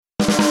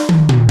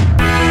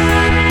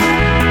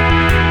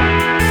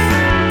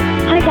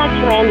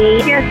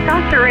Randy. Yes,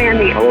 Dr.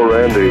 Randy. Hello,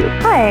 Randy.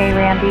 Hi,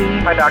 Randy.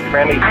 Hi, Dr.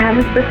 Randy. I have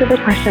a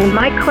specific question.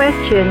 My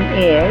question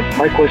is...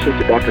 My question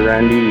to Dr.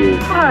 Randy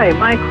is... Hi,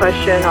 my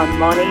question on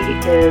money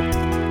is...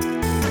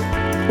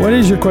 What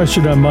is your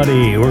question on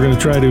money? We're going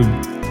to try to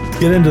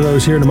get into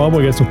those here in a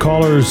moment. We got some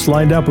callers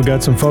lined up. We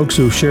got some folks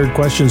who shared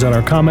questions on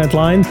our comment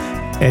line,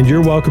 and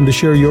you're welcome to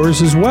share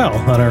yours as well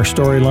on our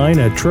storyline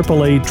at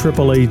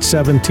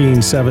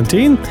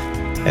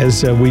 888-888-1717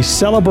 as we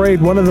celebrate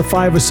one of the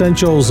 5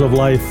 essentials of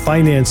life: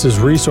 finances,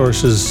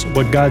 resources,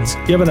 what God's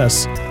given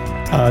us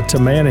to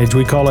manage.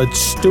 We call it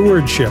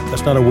stewardship.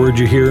 That's not a word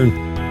you hear in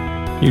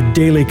your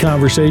daily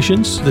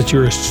conversations, that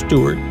you're a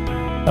steward.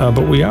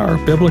 But we are.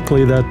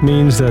 Biblically, that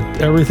means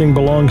that everything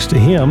belongs to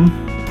Him,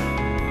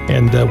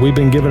 and we've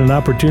been given an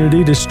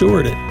opportunity to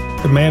steward it,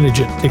 to manage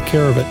it, take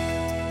care of it.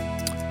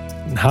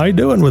 And how are you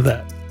doing with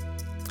that?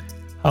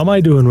 How am I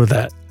doing with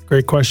that?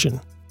 Great question.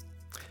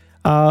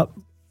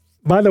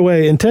 By the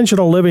way,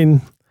 intentional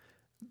living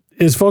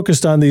is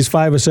focused on these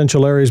 5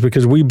 essential areas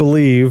because we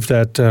believe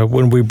that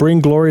when we bring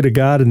glory to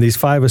God in these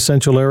 5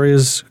 essential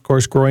areas, of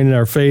course, growing in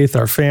our faith,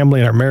 our family,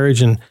 and our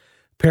marriage and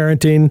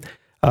parenting,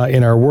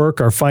 in our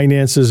work, our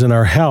finances, and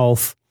our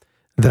health,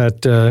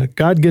 that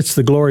God gets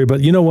the glory.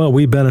 But you know what?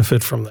 We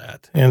benefit from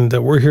that. And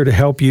we're here to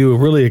help you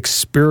really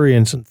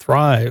experience and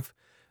thrive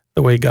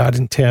the way God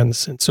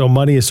intends. And so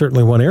money is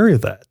certainly one area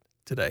of that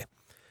today.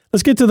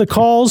 Let's get to the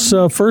calls.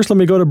 First, let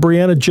me go to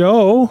Brianna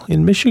Joe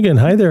in Michigan.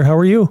 Hi there. How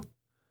are you?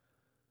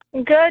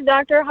 Good,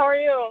 doctor. How are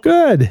you?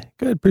 Good.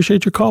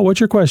 Appreciate your call. What's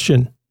your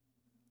question?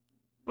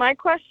 My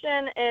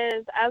question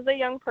is, as a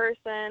young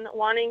person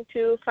wanting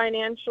to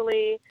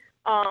financially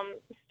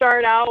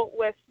start out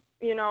with,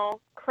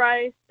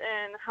 Christ,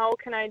 and how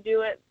can I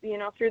do it,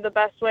 through the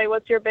best way?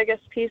 What's your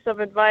biggest piece of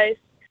advice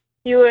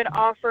you would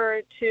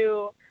offer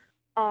to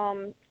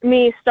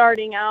me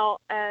starting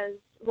out as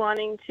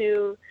wanting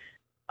to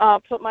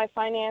put my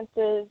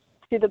finances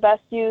to the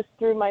best use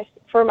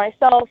for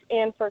myself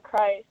and for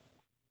Christ?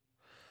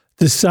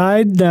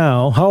 Decide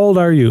now. How old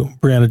are you,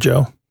 Brianna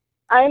Joe?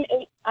 I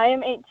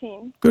am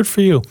 18. Good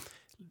for you.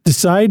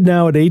 Decide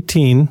now at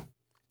 18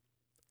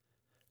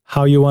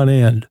 how you want to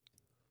end.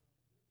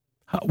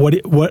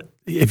 What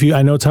if you,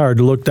 I know it's hard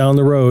to look down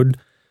the road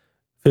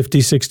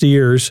 50, 60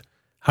 years.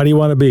 How do you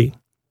want to be?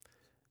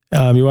 You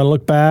want to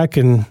look back,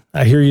 and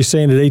I hear you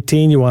saying at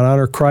 18 you want to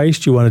honor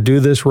Christ, you want to do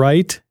this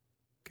right.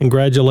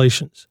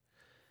 Congratulations.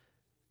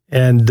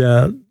 And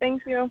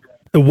thank you.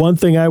 The one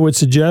thing I would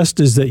suggest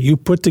is that you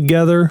put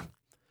together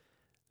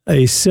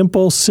a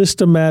simple,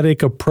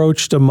 systematic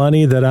approach to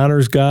money that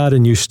honors God,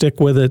 and you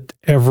stick with it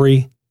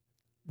every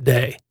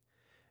day.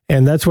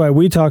 And that's why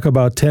we talk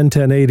about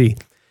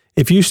 10-10-80.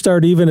 If you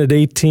start even at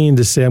 18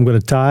 to say, I'm going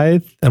to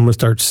tithe, I'm going to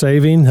start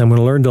saving, I'm going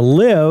to learn to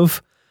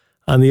live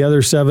on the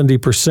other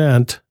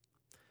 70%,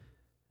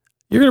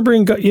 you're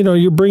going to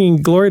you're bringing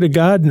glory to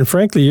God, and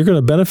frankly, you're going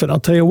to benefit. I'll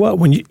tell you what,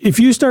 if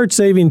you start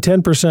saving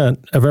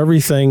 10% of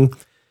everything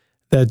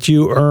that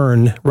you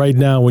earn right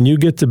now, when you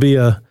get to be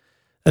a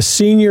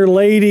senior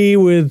lady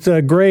with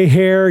gray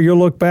hair, you'll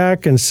look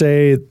back and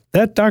say,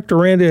 that Dr.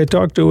 Randy I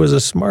talked to was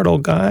a smart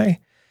old guy,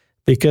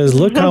 because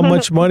look how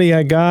much money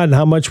I got and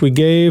how much we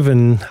gave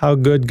and how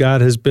good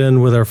God has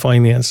been with our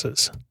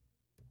finances.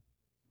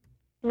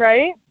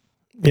 Right?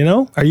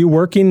 Are you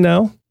working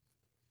now?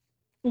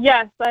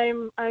 Yes,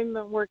 I'm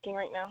working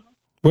right now.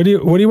 What do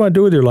you want to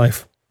do with your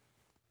life?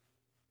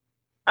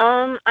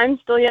 I'm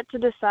still yet to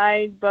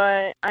decide,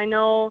 but I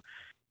know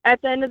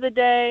at the end of the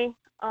day,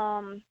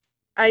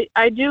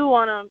 I do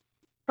want to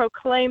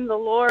proclaim the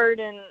Lord,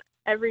 and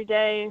every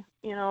day,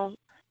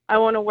 I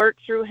want to work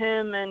through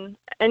Him, and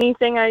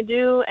anything I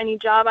do, any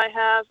job I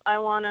have, I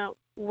want to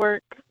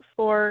work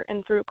for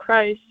and through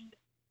Christ.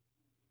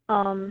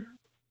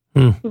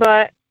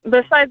 But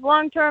besides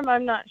long term,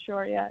 I'm not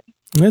sure yet.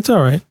 It's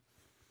all right.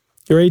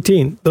 You're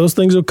 18. Those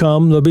things will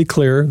come. They'll be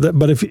clear.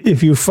 But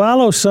if you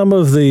follow some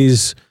of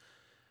these,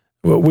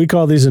 what we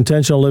call these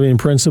intentional living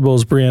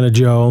principles, Brianna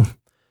Joe,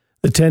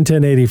 the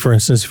 10-10-80, for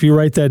instance, if you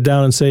write that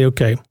down and say,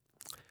 okay,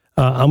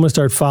 I'm going to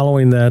start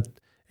following that,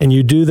 and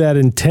you do that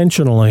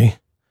intentionally,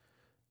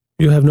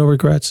 you'll have no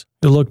regrets.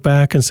 You'll look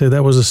back and say,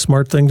 that was a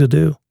smart thing to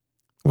do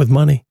with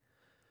money.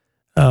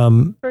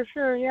 For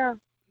sure, yeah.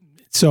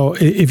 So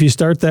if you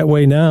start that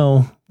way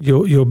now,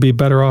 you'll be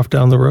better off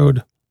down the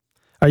road.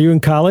 Are you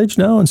in college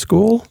now, in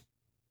school?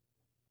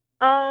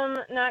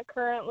 Not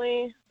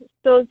currently.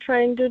 Still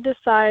trying to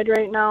decide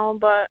right now,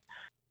 but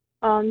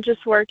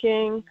just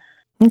working.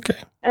 Okay.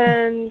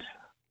 And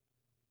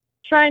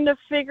trying to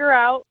figure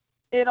out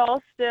it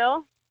all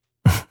still.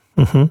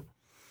 Mm-hmm.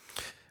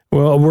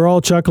 Well, we're all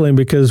chuckling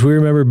because we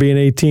remember being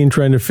 18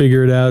 trying to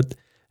figure it out.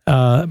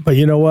 But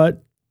you know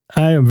what?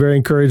 I am very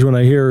encouraged when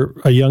I hear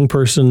a young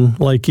person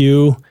like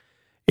you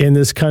in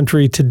this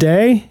country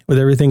today, with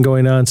everything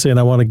going on, saying,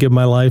 I want to give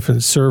my life in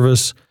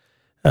service.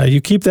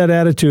 You keep that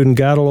attitude, and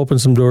God will open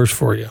some doors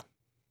for you.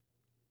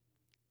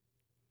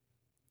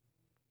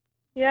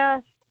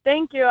 Yeah,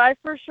 thank you. I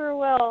for sure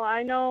will.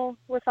 I know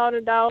without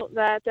a doubt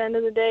that at the end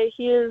of the day,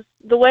 He is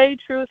the way,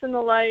 truth, and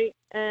the light.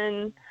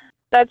 And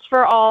that's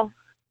for all,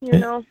 you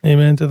know.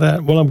 Amen to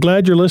that. Well, I'm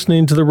glad you're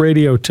listening to the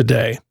radio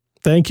today.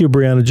 Thank you,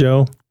 Brianna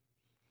Joe.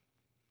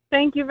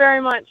 Thank you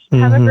very much.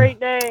 Have a great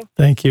day.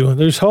 Thank you.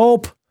 There's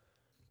hope.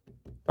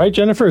 Right,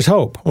 Jennifer? There's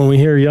hope when we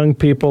hear young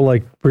people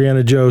like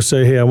Brianna Joe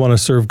say, hey, I want to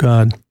serve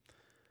God.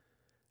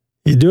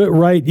 You do it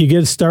right. You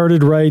get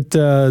started right.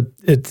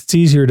 It's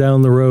easier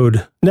down the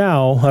road.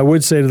 Now, I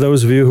would say to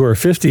those of you who are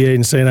 58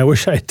 and saying, I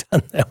wish I had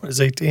done that when I was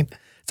 18.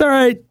 It's all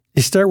right.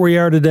 You start where you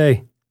are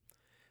today.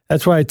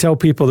 That's why I tell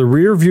people the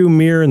rear view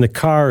mirror in the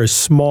car is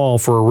small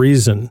for a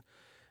reason,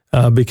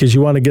 because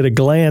you want to get a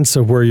glance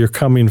of where you're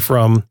coming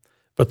from,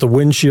 but the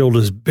windshield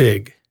is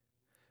big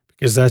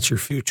because that's your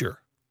future.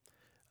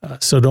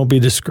 So don't be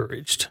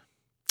discouraged.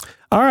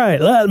 All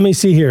right, let me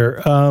see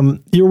here.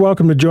 You're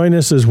welcome to join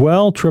us as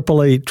well,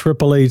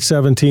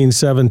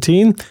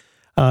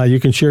 888-888-1717. You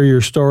can share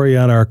your story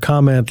on our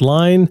comment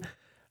line.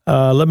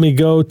 Let me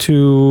go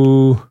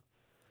to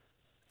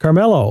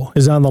Carmelo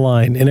is on the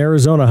line in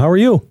Arizona. How are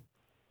you?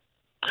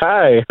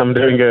 Hi, I'm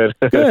doing good.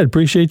 Good.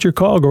 Appreciate your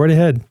call. Go right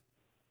ahead.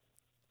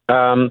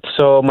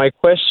 So my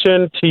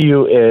question to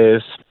you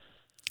is,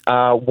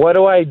 what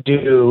do I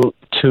do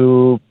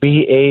to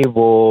be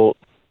able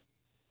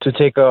to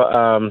take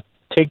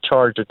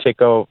charge or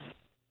take a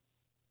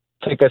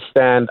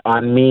stand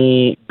on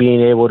me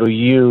being able to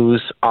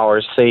use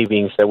our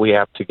savings that we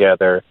have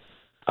together?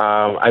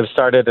 I've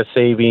started a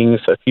savings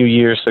a few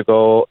years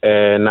ago,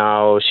 and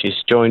now she's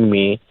joined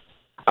me.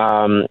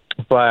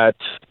 But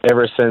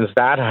ever since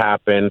that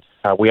happened,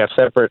 we have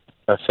separate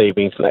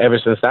savings. And ever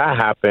since that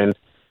happened,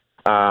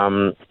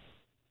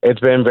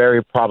 it's been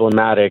very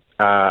problematic.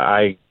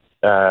 I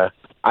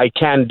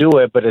can do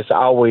it, but it's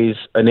always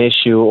an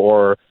issue,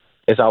 or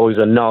it's always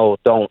a no.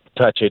 Don't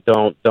touch it.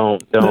 Don't.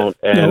 And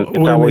it's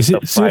always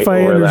a fight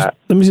over that.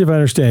 Let me see if I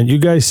understand. You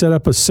guys set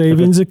up a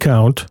savings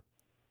account.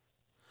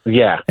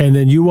 Yeah. And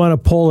then you want to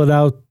pull it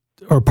out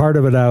or part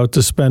of it out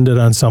to spend it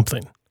on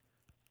something.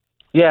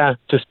 Yeah,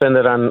 to spend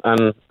it on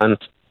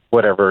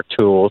whatever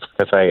tools,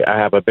 because I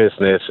have a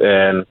business,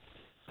 and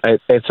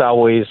it's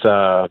always,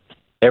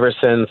 ever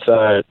since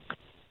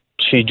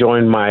she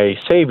joined my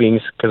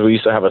savings, because we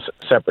used to have a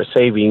separate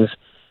savings,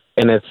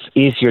 and it's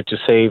easier to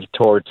save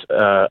towards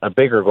a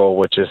bigger goal,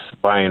 which is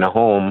buying a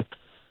home.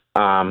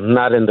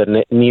 Not in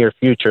the near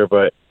future,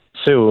 but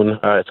soon.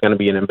 It's going to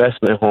be an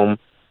investment home.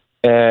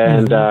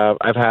 And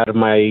I've had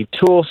my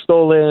tools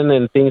stolen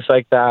and things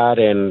like that,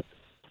 and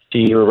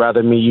she would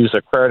rather me use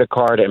a credit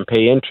card and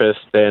pay interest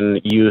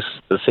than use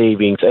the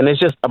savings. And it's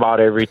just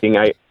about everything.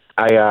 I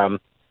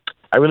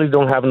really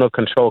don't have no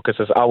control, because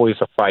it's always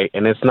a fight,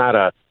 and it's not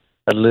a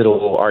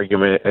little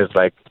argument. It's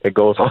like it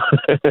goes on.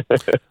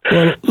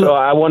 So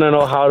I want to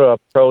know how to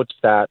approach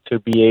that, to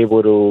be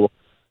able to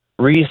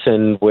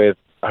reason with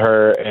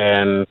her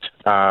and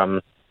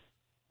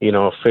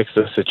fix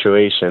the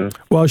situation.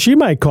 Well, she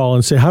might call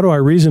and say, how do I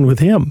reason with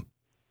him?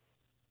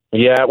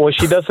 Yeah, well,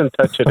 she doesn't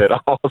touch it at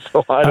all,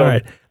 so I don't. All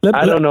right.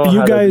 I don't know.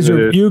 You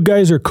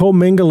guys are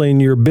commingling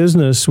your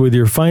business with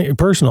your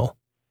personal.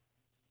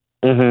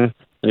 Mm-hmm.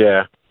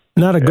 Yeah.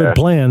 Not a good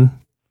plan.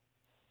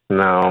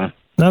 No.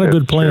 Not a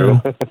good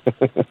plan.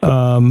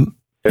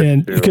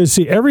 And because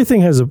see,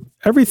 everything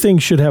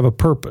should have a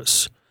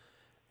purpose.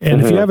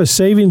 And if you have a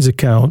savings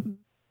account,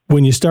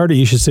 when you start it,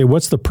 you should say,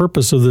 what's the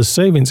purpose of this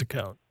savings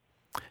account?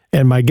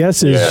 And my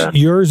guess is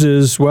yours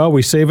is, well,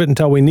 we save it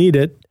until we need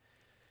it.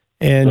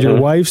 And your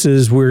wife's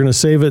is, we're going to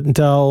save it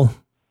until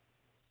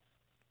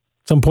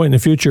some point in the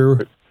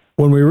future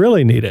when we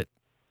really need it.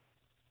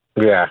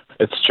 Yeah,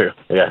 it's true.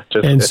 Yeah.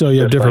 So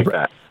you have different.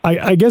 Like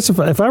I guess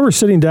if I were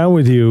sitting down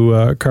with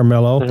you,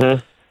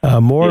 Carmelo,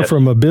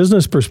 from a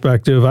business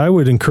perspective, I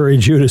would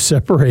encourage you to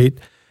separate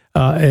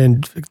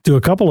and do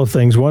a couple of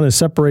things. One is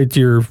separate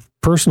your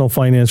personal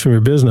finance from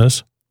your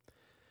business,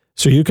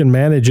 so you can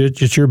manage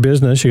it. It's your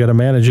business. You got to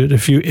manage it.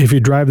 If you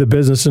drive the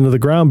business into the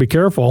ground, be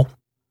careful.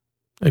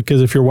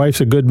 Because if your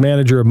wife's a good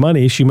manager of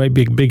money, she might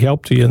be a big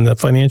help to you in the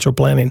financial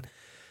planning.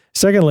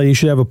 Secondly, you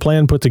should have a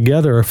plan put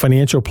together, a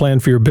financial plan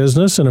for your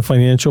business and a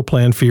financial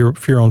plan for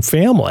your own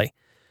family.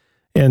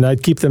 And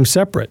I'd keep them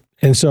separate.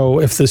 And so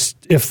if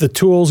the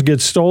tools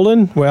get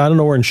stolen, well, I don't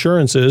know where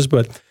insurance is,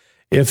 but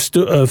if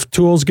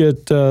tools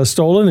get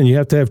stolen and you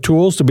have to have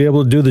tools to be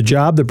able to do the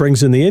job that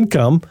brings in the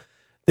income,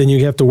 then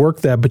you have to work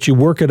that. But you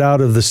work it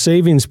out of the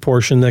savings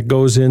portion that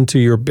goes into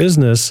your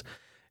business,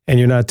 and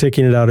you're not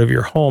taking it out of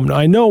your home. Now,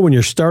 I know when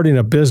you're starting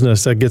a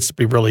business, that gets to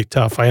be really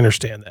tough. I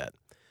understand that.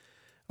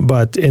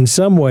 But in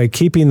some way,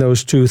 keeping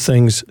those two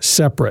things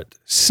separate.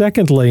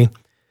 Secondly,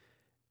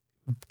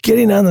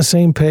 getting on the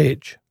same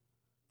page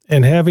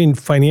and having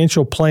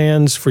financial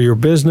plans for your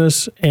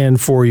business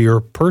and for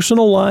your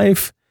personal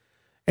life,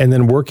 and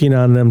then working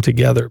on them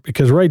together.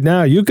 Because right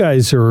now, you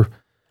guys are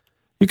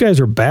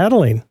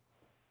battling.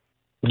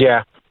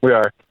 Yeah, we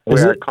are. We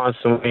are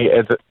constantly,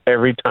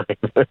 every time.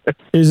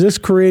 Is this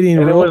creating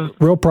a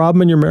real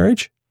problem in your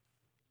marriage?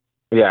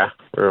 Yeah,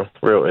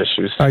 real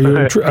issues. Are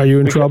you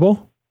in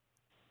trouble?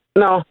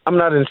 No, I'm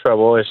not in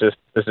trouble. It's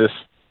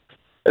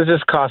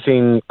just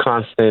causing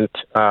constant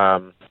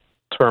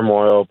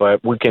turmoil.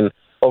 But we can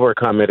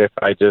overcome it if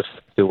I just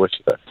do what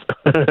she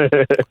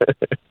does.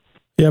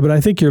 Yeah, but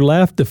I think your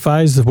laugh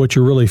defies what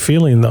you're really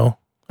feeling, though.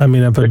 I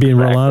mean, if I'm being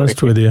real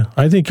honest with you,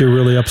 I think you're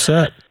really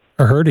upset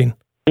or hurting.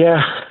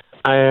 Yeah,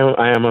 I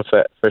am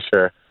upset for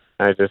sure.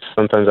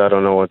 Sometimes I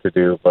don't know what to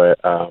do, but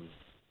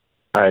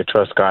I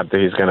trust God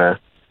that He's gonna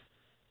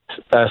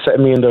set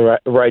me in the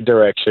right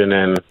direction,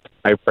 and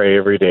I pray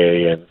every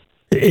day. And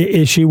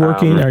is she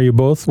working? Are you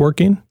both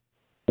working?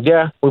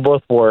 Yeah, we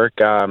both work.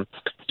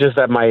 Just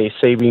that my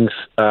savings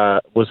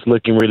was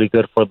looking really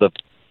good for the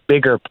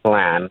bigger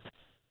plan,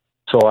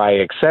 so I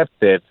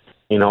accepted.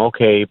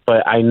 Okay,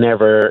 but I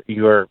never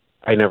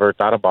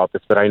thought about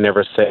this, but I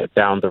never set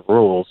down the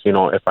rules.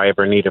 If I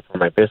ever need it for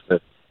my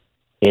business,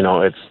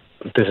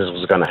 this is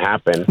what's going to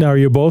happen. Now, are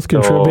you both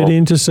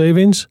contributing to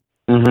savings?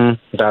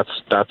 Mm-hmm.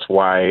 That's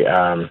why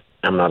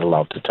I'm not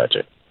allowed to touch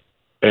it,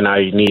 and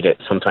I need it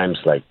sometimes,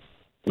 like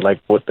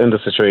within the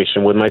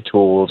situation with my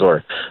tools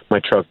or my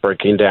truck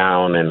breaking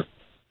down. And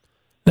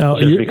now,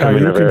 are you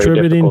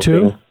contributing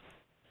too?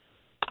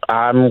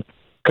 I'm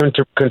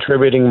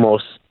contributing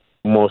most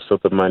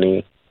of the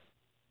money,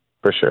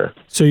 for sure.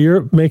 So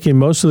you're making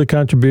most of the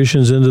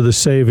contributions into the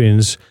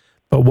savings,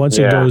 but once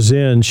it goes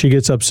in, she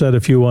gets upset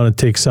if you want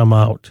to take some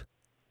out.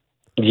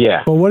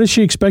 Yeah. Well, what does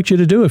she expect you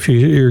to do if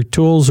your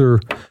tools are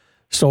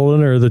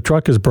stolen or the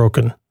truck is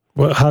broken?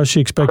 How does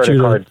she expect you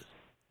to?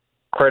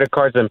 Credit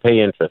cards and pay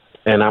interest,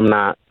 and I'm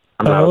not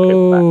okay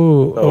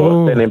with that.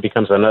 So then it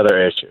becomes another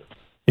issue.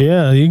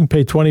 Yeah, you can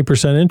pay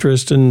 20%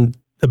 interest, and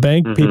the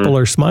bank people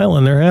are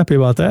smiling. They're happy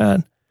about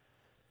that.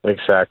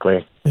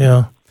 Exactly.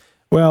 Yeah.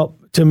 Well,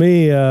 to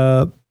me,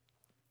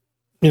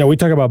 we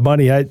talk about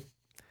money.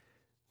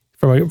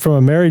 From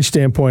a marriage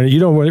standpoint, you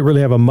don't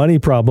really have a money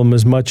problem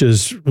as much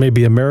as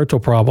maybe a marital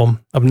problem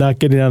of not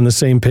getting on the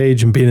same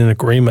page and being in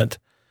agreement.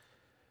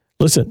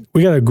 Listen,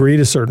 we got to agree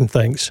to certain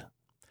things.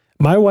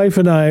 My wife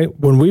and I,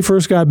 when we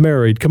first got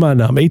married, come on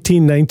now, I'm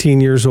 18,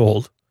 19 years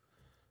old.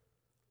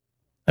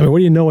 I mean, what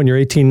do you know when you're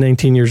 18,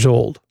 19 years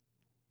old?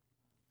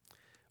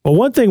 Well,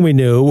 one thing we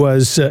knew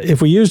was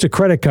if we used a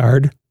credit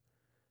card,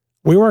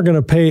 we weren't going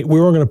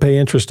to pay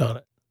interest on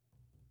it.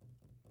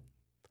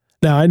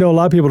 Now, I know a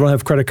lot of people don't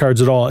have credit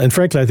cards at all, and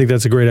frankly, I think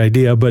that's a great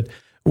idea, but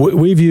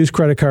we've used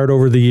credit card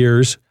over the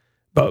years,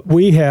 but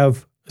we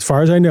have, as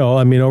far as I know,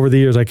 over the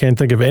years, I can't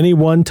think of any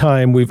one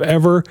time we've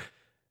ever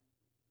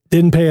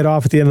didn't pay it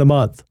off at the end of the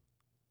month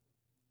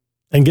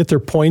and get their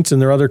points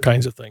and their other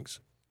kinds of things.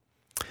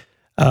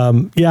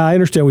 Yeah, I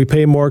understand we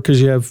pay more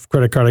because you have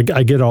credit card.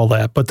 I get all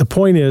that. But the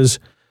point is,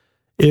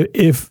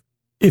 if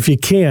you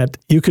can't,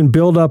 you can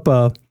build up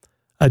a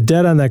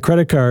debt on that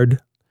credit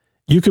card.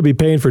 You could be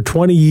paying for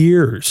 20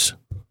 years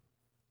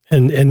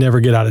and never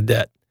get out of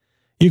debt.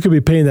 You could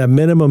be paying that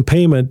minimum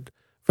payment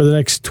for the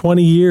next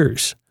 20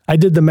 years. I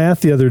did the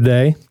math the other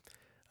day,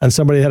 and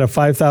somebody had a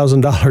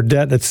 $5,000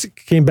 debt that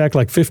came back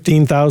like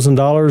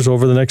 $15,000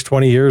 over the next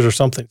 20 years or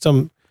something,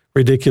 some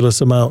ridiculous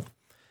amount.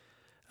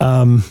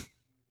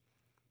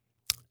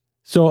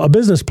 So a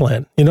business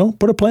plan,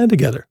 put a plan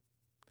together.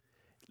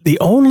 The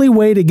only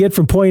way to get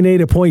from point A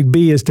to point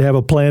B is to have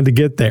a plan to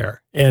get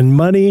there. And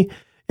money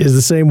is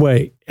the same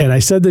way. And I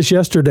said this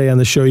yesterday on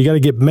the show, you got to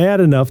get mad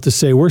enough to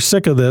say, we're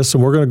sick of this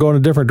and we're going to go in a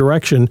different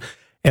direction.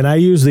 And I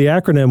use the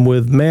acronym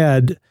with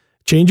MAD,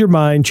 change your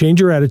mind,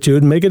 change your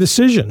attitude, and make a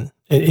decision.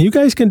 And you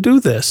guys can do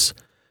this.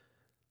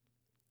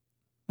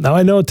 Now,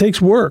 I know it takes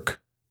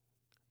work,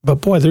 but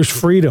boy, there's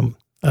freedom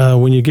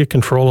when you get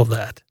control of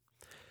that.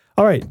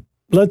 All right,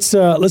 let's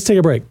take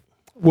a break.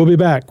 We'll be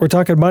back. We're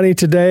talking money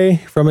today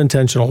from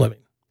Intentional Living.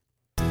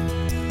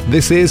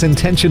 This is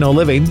Intentional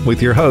Living with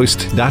your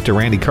host, Dr.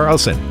 Randy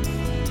Carlson.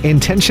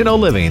 Intentional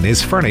Living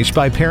is furnished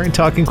by Parent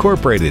Talk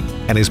Incorporated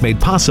and is made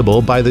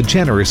possible by the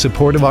generous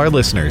support of our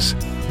listeners.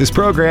 This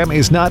program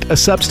is not a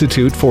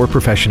substitute for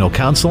professional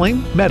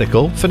counseling,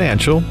 medical,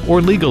 financial,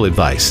 or legal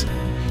advice.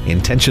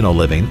 Intentional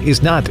Living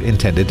is not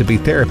intended to be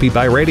therapy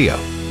by radio.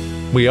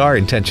 We are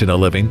Intentional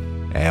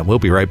Living, and we'll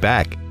be right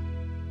back.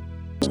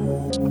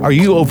 Are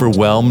you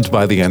overwhelmed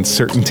by the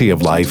uncertainty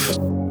of life?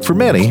 For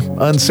many,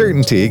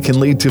 uncertainty can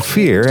lead to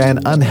fear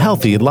and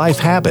unhealthy life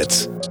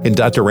habits. In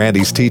Dr.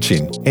 Randy's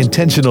teaching,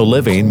 Intentional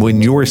Living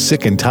When You're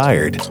Sick and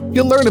Tired,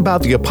 you'll learn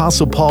about the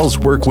Apostle Paul's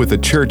work with a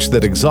church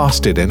that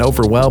exhausted and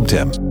overwhelmed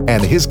him,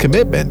 and his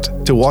commitment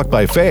to walk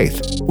by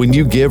faith. When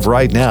you give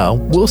right now,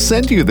 we'll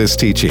send you this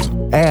teaching,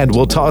 and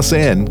we'll toss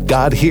in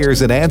God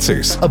Hears and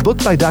Answers, a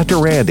book by Dr.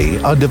 Randy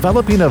on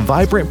developing a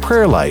vibrant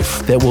prayer life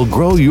that will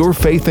grow your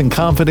faith and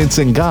confidence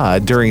in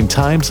God during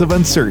times of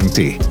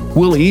uncertainty.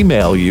 We'll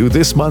email you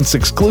this month's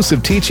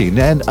exclusive teaching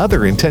and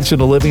other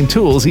Intentional Living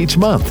tools each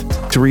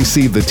month. To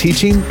receive the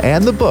teaching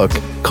and the book,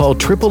 call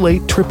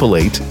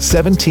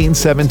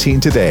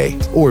 888-888-1717 today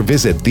or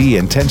visit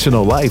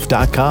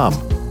theintentionallife.com.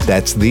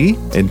 That's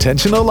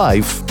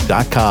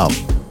theintentionallife.com.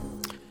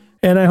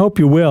 And I hope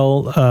you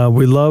will.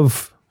 We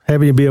love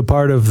having you be a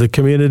part of the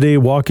community,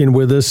 walking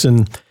with us,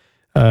 and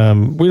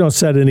we don't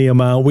set any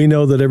amount. We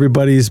know that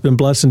everybody's been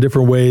blessed in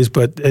different ways,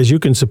 but as you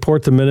can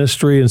support the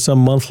ministry in some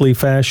monthly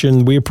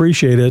fashion, we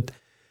appreciate it,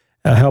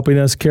 helping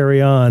us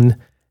carry on.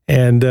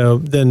 and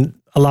then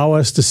allow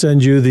us to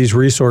send you these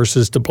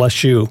resources to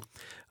bless you.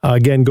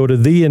 Again, go to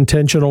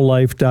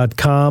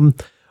theintentionallife.com,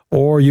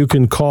 or you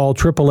can call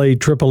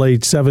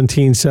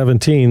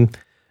 888-888-1717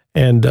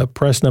 and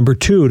press number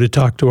 2 to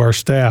talk to our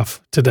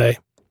staff today.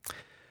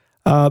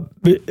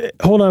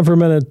 Hold on for a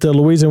minute,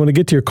 Louise. I want to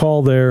get to your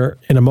call there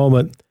in a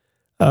moment.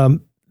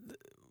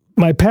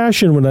 My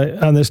passion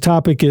on this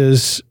topic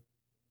is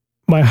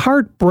my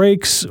heart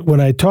breaks when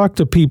I talk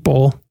to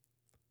people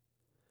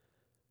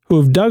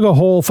who have dug a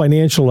hole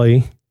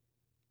financially,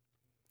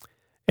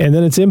 and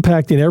then it's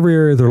impacting every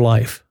area of their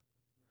life.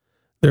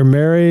 Their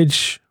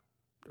marriage,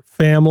 their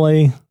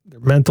family,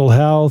 their mental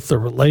health, their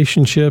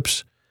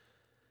relationships.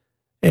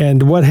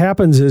 And what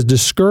happens is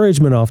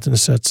discouragement often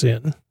sets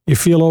in. You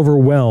feel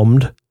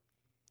overwhelmed,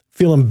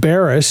 feel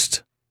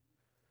embarrassed,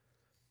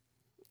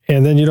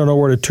 and then you don't know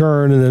where to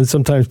turn, and then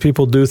sometimes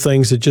people do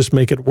things that just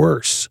make it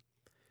worse.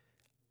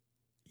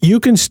 You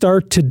can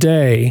start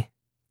today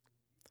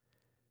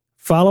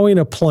following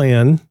a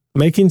plan,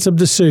 making some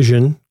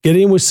decision,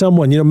 getting with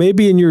someone,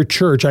 maybe in your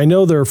church. I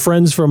know there are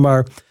friends from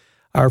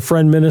our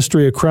friend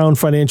ministry, a Crown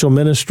Financial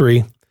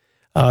Ministry.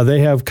 They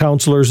have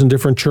counselors in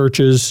different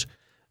churches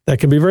that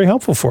can be very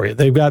helpful for you.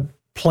 They've got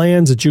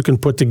plans that you can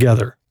put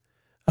together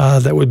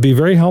that would be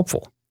very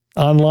helpful.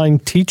 Online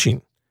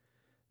teaching,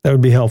 that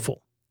would be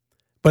helpful.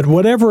 But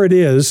whatever it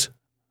is,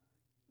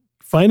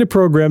 find a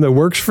program that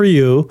works for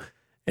you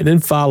and then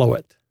follow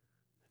it.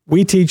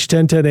 We teach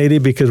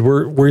 10-10-80 because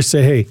we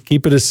say, hey,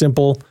 keep it as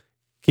simple.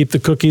 Keep the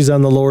cookies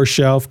on the lower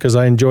shelf because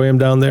I enjoy them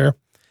down there.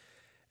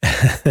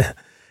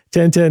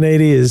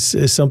 10-10-80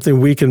 is something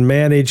we can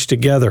manage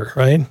together,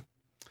 right?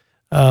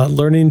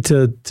 Learning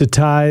to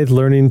tithe,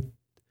 learning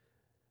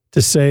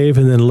to save,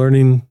 and then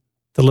learning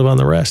to live on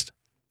the rest.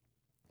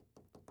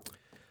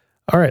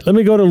 All right, let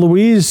me go to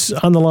Louise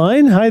on the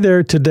line. Hi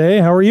there today.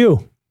 How are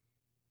you?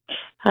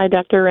 Hi,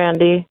 Dr.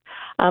 Randy.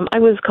 I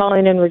was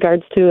calling in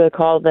regards to a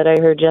call that I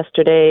heard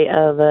yesterday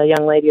of a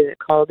young lady that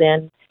called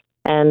in,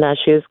 and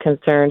she was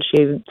concerned.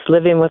 She's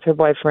living with her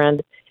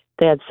boyfriend.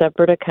 They had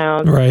separate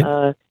accounts.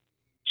 Right.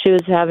 She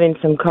was having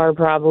some car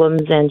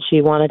problems, and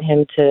she wanted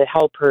him to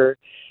help her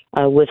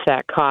with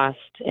that cost.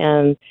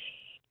 And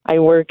I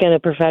work in a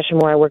profession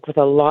where I work with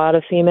a lot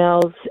of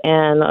females,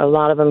 and a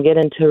lot of them get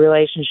into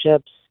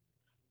relationships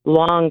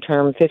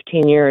long-term,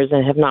 15 years,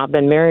 and have not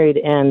been married.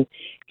 And,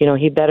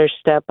 he better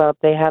step up.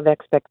 They have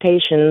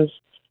expectations,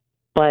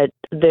 but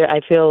I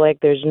feel like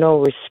there's no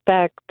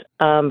respect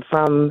from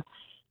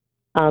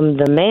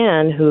the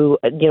man who,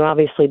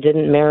 obviously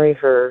didn't marry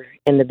her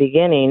in the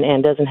beginning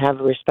and doesn't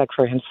have respect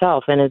for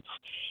himself. And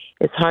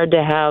it's hard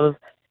to have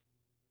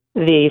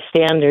the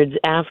standards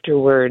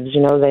afterwards.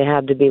 They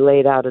had to be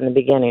laid out in the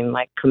beginning,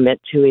 like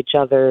commit to each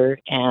other,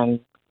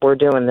 and we're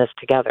doing this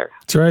together.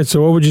 That's right.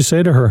 So what would you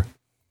say to her?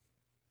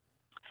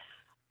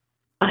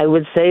 I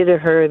would say to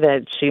her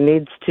that she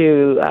needs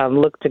to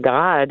look to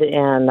God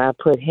and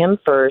put Him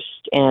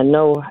first and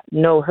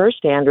know her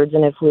standards.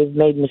 And if we've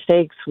made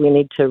mistakes, we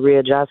need to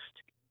readjust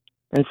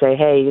and say,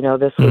 hey,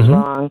 this was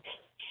wrong,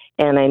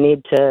 and I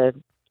need to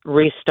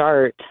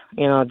restart.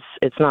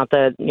 It's not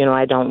that,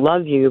 I don't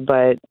love you,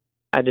 but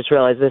I just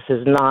realized this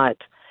is not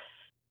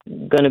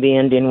going to be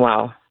ending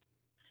well.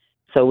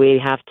 So we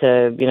have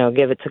to,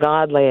 give it to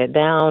God, lay it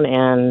down,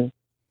 and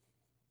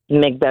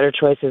make better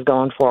choices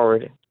going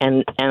forward.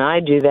 And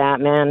I do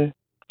that, man,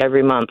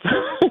 every month,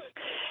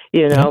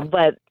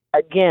 but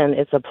again,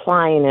 it's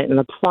applying it,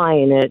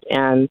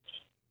 and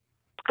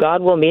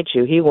God will meet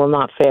you. He will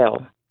not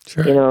fail.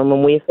 Sure. And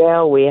when we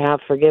fail, we have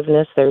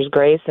forgiveness, there's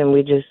grace, and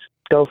we just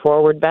go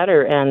forward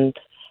better. And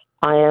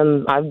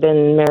I've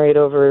been married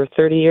over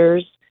 30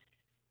 years.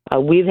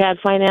 We've had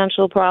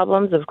financial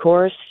problems, of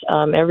course.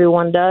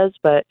 Everyone does,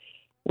 but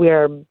we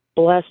are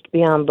blessed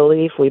beyond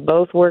belief. We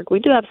both work. We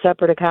do have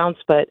separate accounts,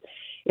 but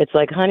it's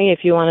like, honey,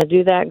 if you want to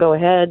do that, go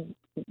ahead,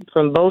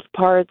 from both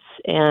parts,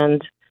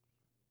 and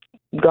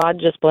God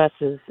just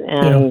blesses,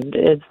 and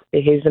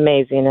He's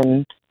amazing,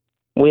 and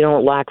we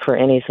don't lack for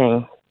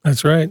anything.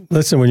 That's right.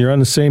 Listen, when you're on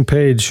the same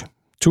page,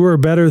 two are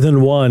better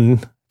than one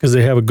because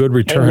they have a good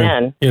return.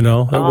 Amen. It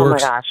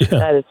works. My gosh,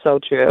 that is so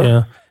true.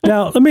 Yeah.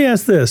 Now, let me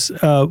ask this.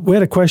 We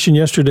had a question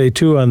yesterday,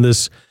 too, on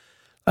this.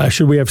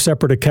 Should we have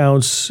separate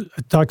accounts?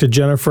 I talked to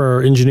Jennifer,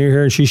 our engineer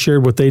here, and she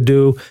shared what they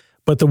do.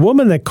 But the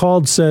woman that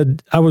called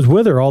said, I was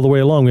with her all the way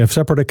along. We have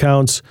separate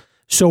accounts,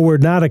 so we're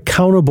not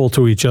accountable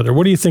to each other.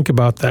 What do you think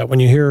about that when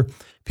you hear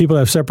people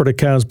have separate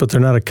accounts, but they're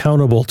not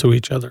accountable to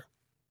each other?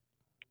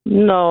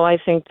 No, I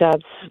think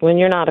that's when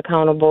you're not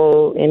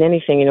accountable in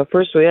anything.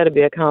 First we got to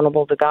be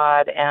accountable to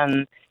God,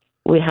 and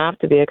we have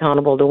to be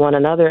accountable to one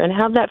another and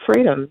have that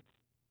freedom.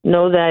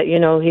 Know that,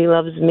 He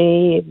loves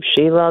me,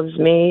 she loves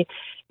me,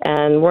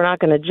 and we're not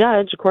going to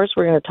judge. Of course,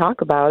 we're going to talk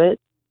about it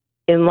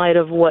in light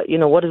of what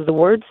does the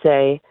Word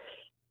say,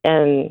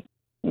 and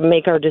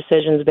make our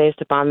decisions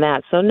based upon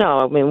that. So no,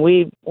 I mean,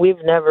 we're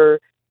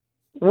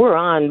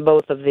on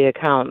both of the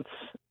accounts,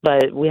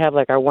 but we have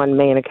like our one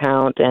main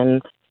account,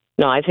 and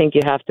no, I think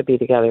you have to be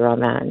together on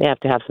that. You have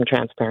to have some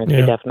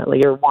transparency,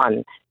 definitely. You're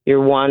one,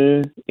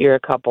 you're a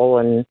couple,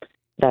 and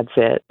That's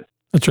it.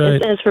 That's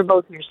right. It's for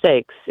both your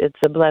sakes. It's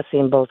a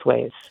blessing both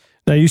ways.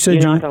 Now, you said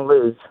you're not going to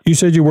lose. You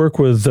said you work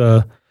with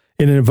in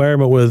an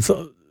environment with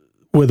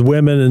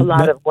women. And a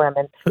lot of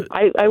women.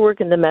 I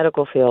work in the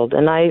medical field,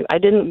 and I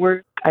didn't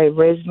work. I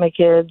raised my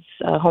kids,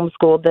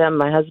 homeschooled them.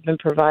 My husband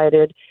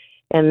provided,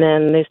 and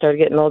then they started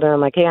getting older.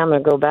 I'm like, hey, I'm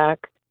going to go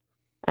back.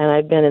 And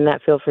I've been in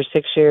that field for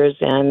 6 years,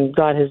 and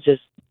God has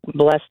just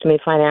blessed me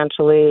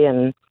financially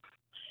and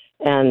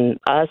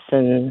us.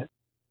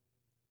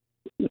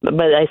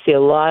 But I see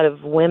a lot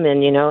of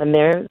women,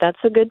 and that's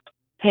a good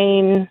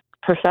paying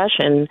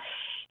profession.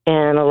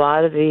 And a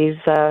lot of these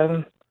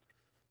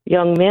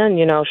young men,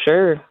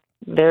 sure,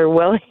 they're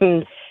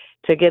willing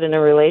to get in a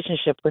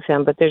relationship with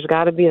them, but there's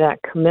got to be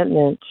that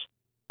commitment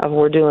of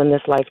we're doing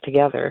this life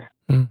together,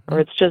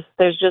 or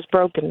there's just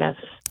brokenness.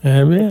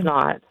 Amen. It's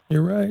not.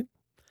 You're right.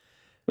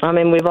 I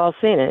mean, we've all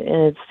seen it,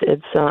 and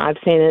it's I've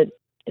seen it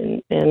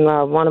in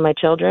one of my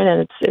children,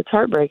 and it's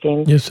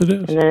heartbreaking. Yes, it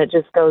is. And then it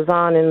just goes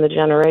on in the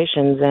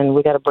generations, and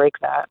we got to break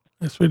that.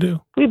 Yes, we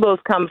do. We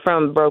both come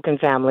from broken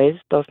families,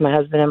 both my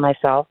husband and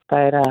myself,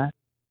 but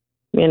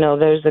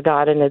there's a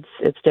God, and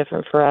it's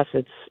different for us.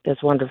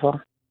 It's wonderful.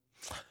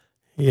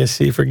 Yes,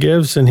 He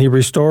forgives and He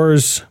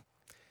restores,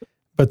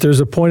 but there's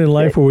a point in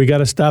life where we got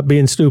to stop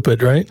being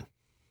stupid, right?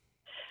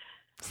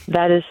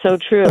 That is so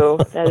true.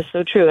 That is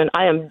so true, and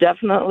I am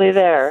definitely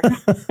there.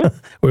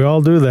 We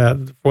all do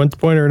that, one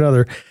point or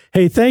another.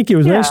 Hey, thank you. It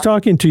was nice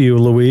talking to you,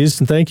 Louise,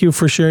 and thank you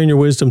for sharing your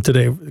wisdom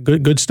today.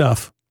 Good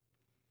stuff.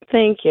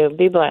 Thank you.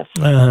 Be blessed.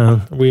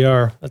 We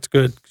are. That's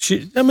good.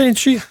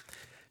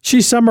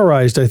 She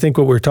summarized, I think,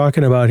 what we're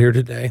talking about here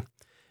today.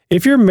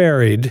 If you're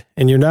married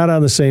and you're not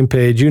on the same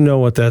page, you know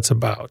what that's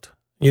about.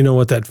 You know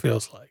what that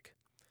feels like.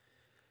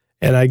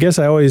 And I guess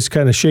I always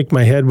kind of shake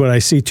my head when I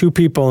see two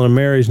people in a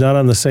marriage not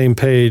on the same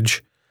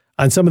page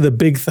on some of the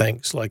big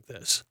things like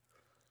this.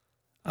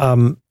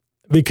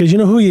 Because you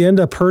know who you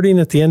end up hurting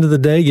at the end of the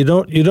day? You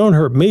don't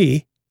hurt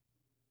me.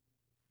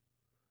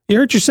 You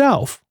hurt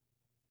yourself.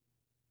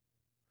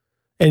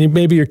 And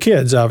maybe your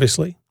kids,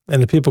 obviously,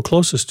 and the people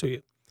closest to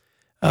you.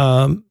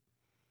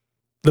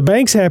 The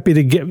bank's happy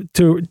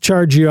to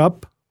charge you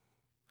up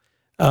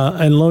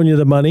and loan you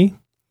the money.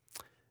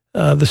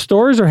 The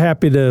stores are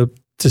happy to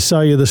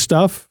sell you the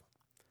stuff.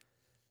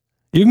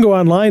 You can go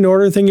online,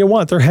 order anything you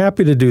want. They're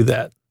happy to do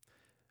that.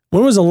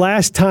 When was the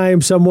last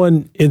time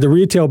someone in the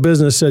retail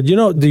business said,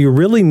 do you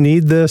really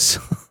need this?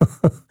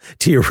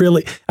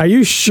 Are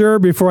you sure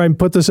before I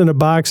put this in a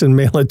box and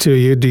mail it to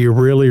you, do you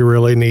really,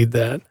 really need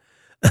that?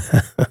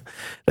 That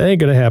ain't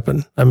going to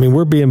happen. I mean,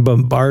 we're being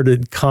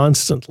bombarded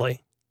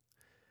constantly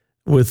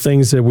with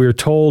things that we're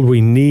told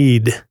we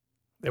need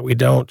that we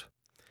don't.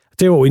 I'll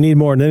tell you what we need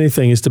more than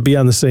anything is to be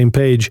on the same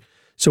page.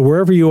 So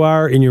wherever you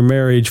are in your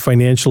marriage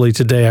financially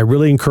today, I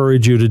really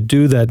encourage you to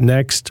do that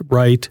next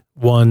right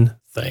one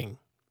thing.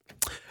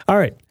 All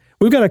right.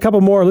 We've got a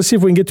couple more. Let's see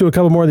if we can get to a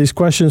couple more of these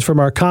questions from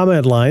our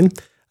comment line.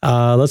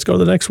 Let's go to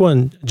the next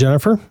one.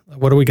 Jennifer,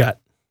 what do we got?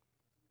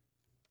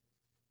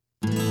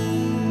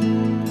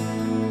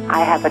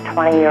 I have a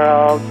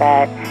 20-year-old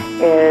that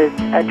is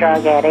a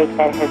drug addict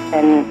that has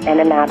been in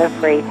and out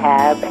of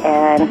rehab,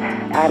 and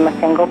I'm a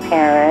single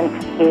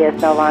parent. He is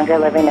no longer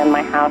living in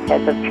my house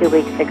as of 2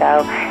 weeks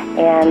ago,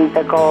 and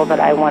the goal that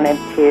I wanted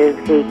to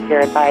seek your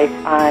advice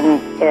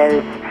on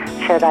is,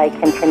 should I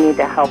continue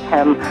to help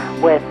him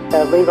with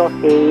the legal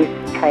fees,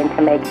 trying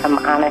to make him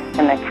honest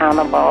and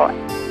accountable?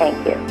 Thank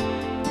you.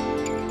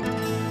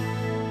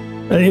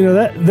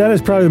 That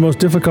is probably the most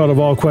difficult of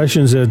all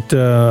questions that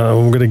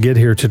I'm going to get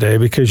here today,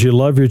 because you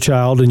love your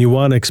child and you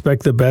want to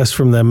expect the best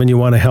from them and you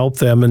want to help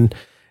them. And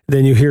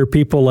then you hear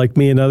people like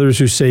me and others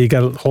who say you got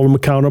to hold them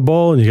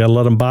accountable and you got to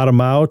let them bottom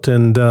out,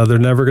 and they're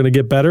never going to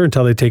get better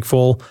until they take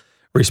full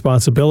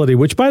responsibility,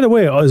 which, by the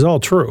way, is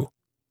all true,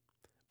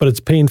 but it's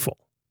painful.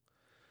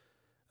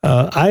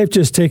 I've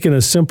just taken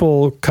a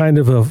simple kind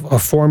of a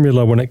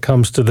formula when it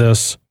comes to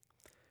this.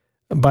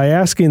 By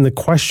asking the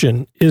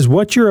question, is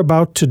what you're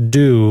about to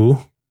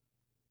do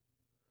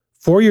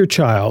for your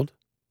child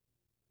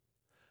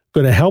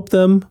going to help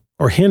them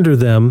or hinder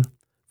them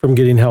from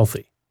getting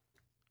healthy?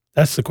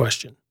 That's the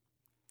question.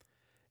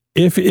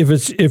 If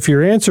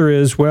your answer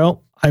is,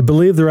 well, I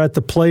believe they're at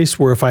the place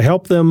where if I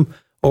help them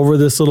over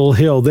this little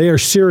hill, they are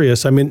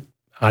serious. I mean,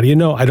 how do you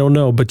know? I don't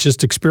know, but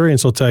just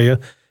experience will tell you,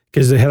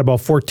 because they had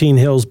about 14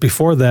 hills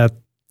before that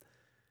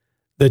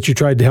you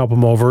tried to help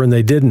them over and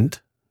they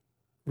didn't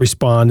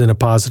respond in a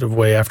positive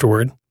way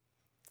afterward.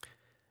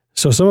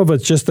 So some of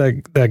it's just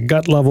that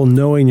gut level,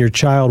 knowing your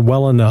child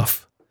well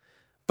enough.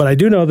 But I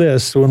do know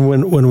this,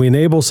 when we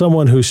enable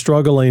someone who's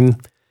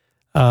struggling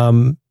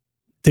to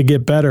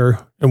get better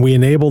and we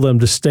enable them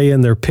to stay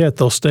in their pit,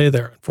 they'll stay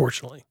there,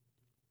 unfortunately.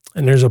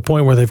 And there's a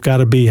point where they've got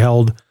to be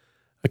held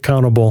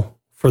accountable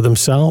for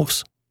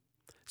themselves.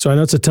 So I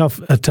know it's a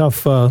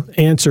tough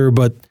answer,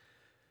 but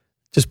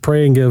just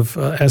pray and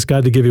ask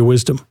God to give you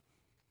wisdom.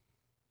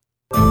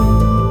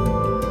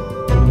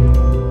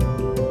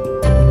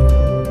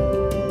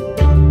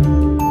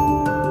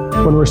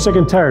 When we're sick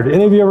and tired,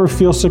 any of you ever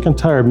feel sick and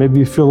tired? Maybe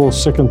you feel a little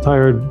sick and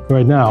tired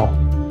right now.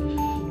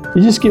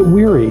 You just get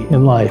weary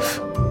in life.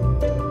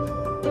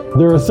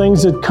 There are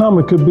things that come.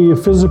 It could be a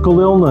physical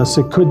illness.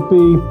 It could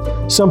be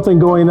something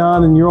going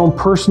on in your own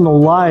personal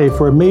life,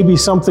 or it may be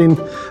something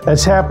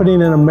that's happening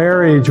in a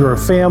marriage or a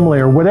family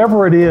or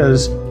whatever it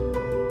is.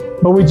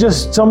 But we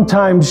just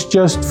sometimes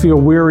just feel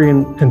weary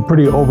and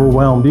pretty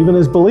overwhelmed, even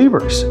as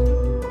believers.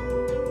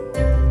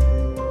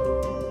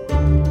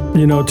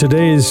 You know,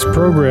 today's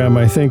program,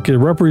 I think it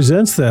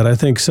represents that. I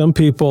think some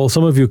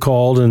of you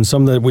called and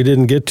some that we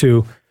didn't get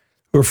to,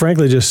 we're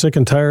frankly just sick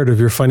and tired of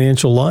your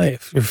financial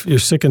life. You're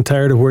sick and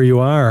tired of where you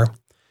are,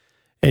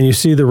 and you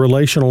see the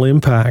relational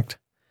impact.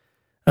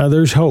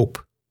 There's hope.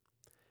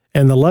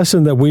 And the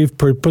lesson that we've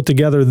put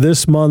together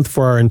this month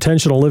for our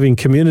intentional living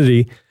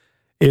community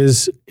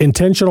is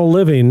intentional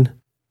living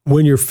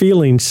when you're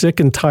feeling sick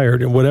and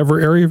tired in whatever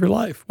area of your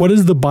life. What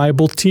does the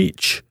Bible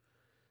teach?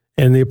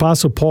 And the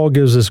Apostle Paul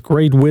gives us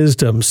great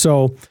wisdom.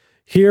 So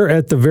here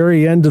at the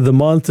very end of the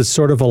month, it's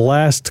sort of a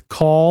last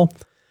call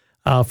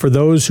for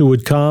those who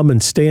would come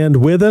and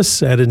stand with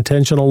us at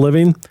Intentional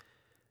Living.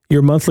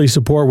 Your monthly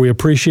support, we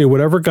appreciate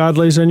whatever God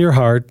lays on your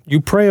heart. You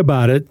pray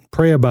about it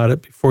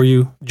before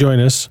you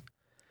join us.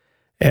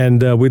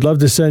 And we'd love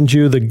to send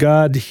you the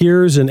God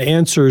Hears and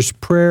Answers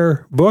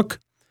Prayer book,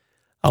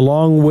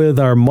 along with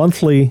our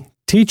monthly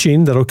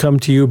teaching that'll come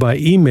to you by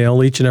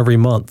email each and every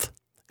month,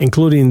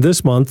 including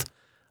this month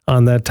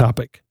on that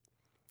topic.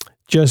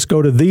 Just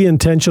go to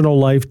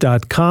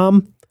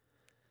theintentionallife.com,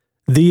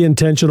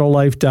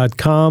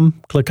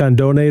 theintentionallife.com, click on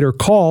donate or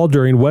call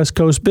during West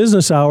Coast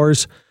business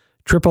hours,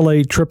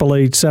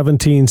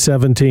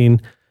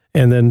 888-888-1717,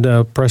 and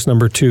then press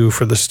number 2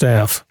 for the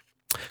staff.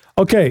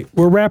 Okay,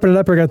 we're wrapping it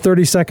up. I got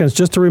 30 seconds.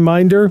 Just a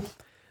reminder,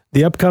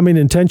 the upcoming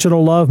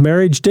Intentional Love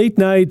Marriage Date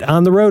Night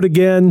on the road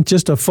again,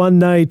 just a fun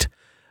night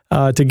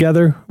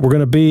together. We're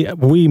going to be,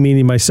 we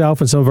meaning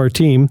myself and some of our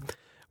team,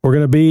 we're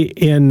going to be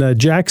in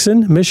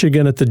Jackson,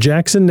 Michigan at the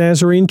Jackson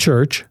Nazarene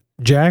Church,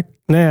 Jack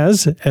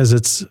Naz as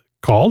it's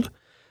called,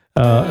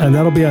 and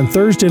that'll be on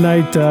Thursday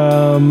night,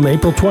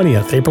 April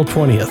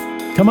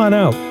 20th. Come on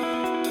out.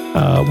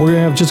 We're going to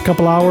have just a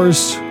couple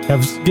hours,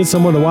 get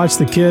someone to watch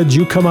the kids.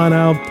 You come on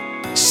out,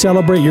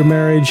 celebrate your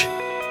marriage.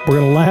 We're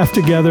going to laugh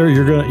together.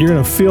 You're going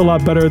to feel a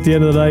lot better at the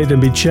end of the night and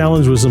be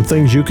challenged with some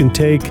things you can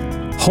take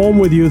home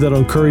with you that'll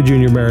encourage you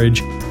in your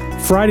marriage.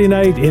 Friday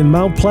night in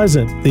Mount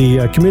Pleasant,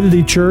 the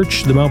community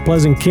church, the Mount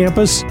Pleasant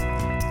campus,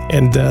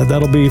 and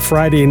that'll be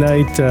Friday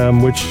night,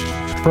 which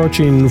is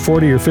approaching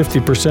 40 or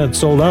 50%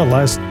 sold out.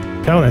 Last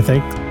count, I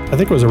think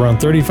it was around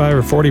 35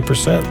 or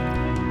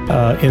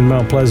 40% in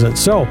Mount Pleasant.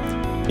 So,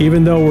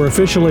 even though we're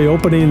officially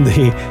opening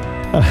the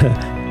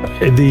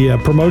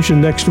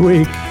promotion next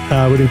week,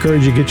 I would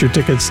encourage you to get your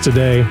tickets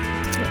today.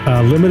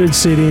 Limited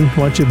seating.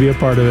 Want you to be a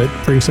part of it.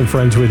 Bring some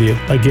friends with you.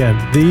 Again,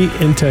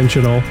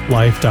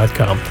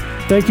 theintentionallife.com.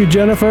 Thank you,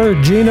 Jennifer,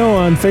 Gino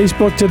on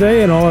Facebook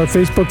today, and all our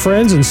Facebook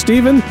friends, and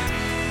Stephen,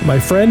 my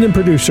friend and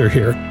producer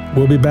here.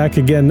 We'll be back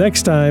again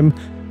next time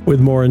with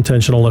more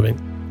Intentional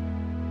Living.